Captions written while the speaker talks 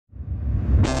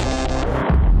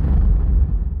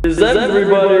Is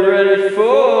everybody ready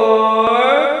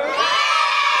for...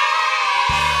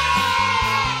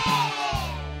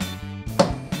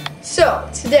 So,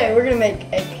 today we're going to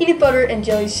make a peanut butter and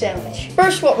jelly sandwich.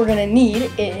 First, what we're going to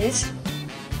need is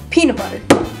peanut butter,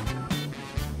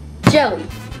 jelly.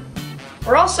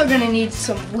 We're also going to need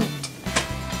some wheat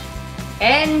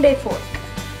and a fork.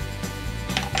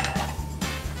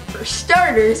 For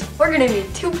starters, we're going to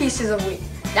need 2 pieces of wheat.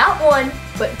 Not 1,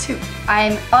 but 2. I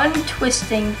am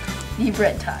untwisting the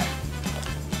bread tie.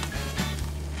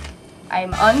 I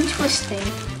am untwisting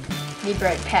the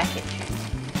bread package.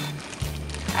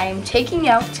 I am taking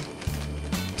out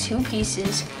 2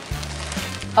 pieces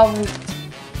of wheat.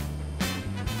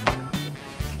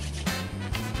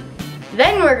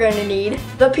 Then we're going to need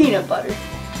the peanut butter.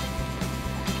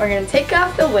 We're going to take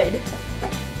off the lid,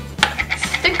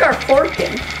 stick our fork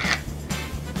in,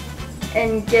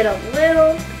 and get a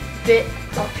little bit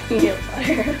of peanut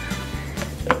butter.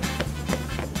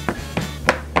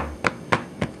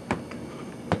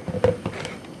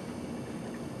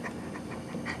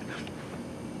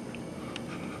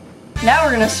 Now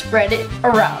we're gonna spread it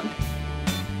around.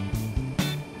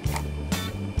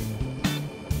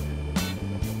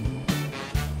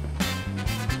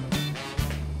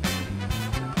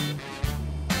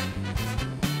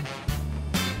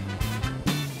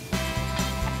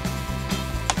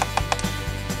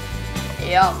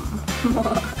 Yum.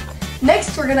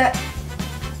 Next we're gonna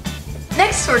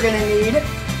need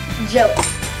jelly.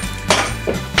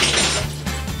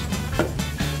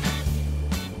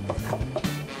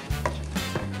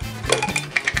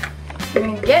 We're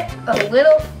gonna get a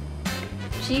little,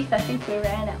 Chief, I think we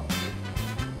ran out.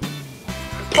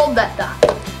 Hold that thought.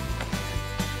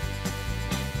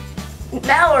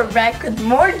 Now we're back with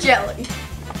more jelly.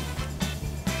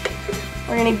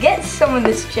 We're gonna get some of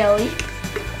this jelly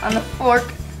on the fork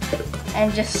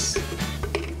and just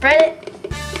spread it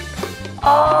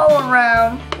all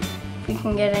around. If we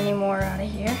can get any more out of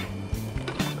here.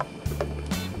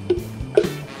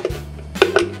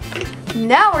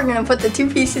 Now we're gonna put the 2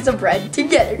 pieces of bread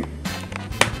together.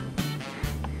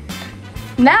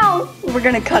 Now we're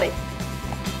gonna cut it.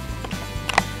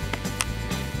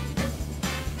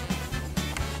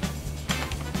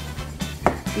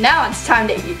 Now it's time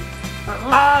to eat.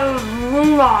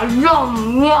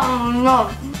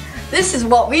 This is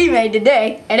what we made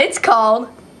today, and it's called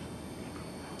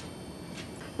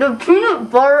the peanut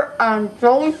butter and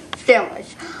jelly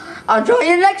sandwich. I'll join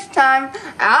you next time.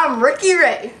 I'm Ricky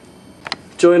Ray.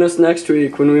 Join us next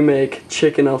week when we make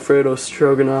chicken Alfredo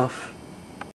stroganoff.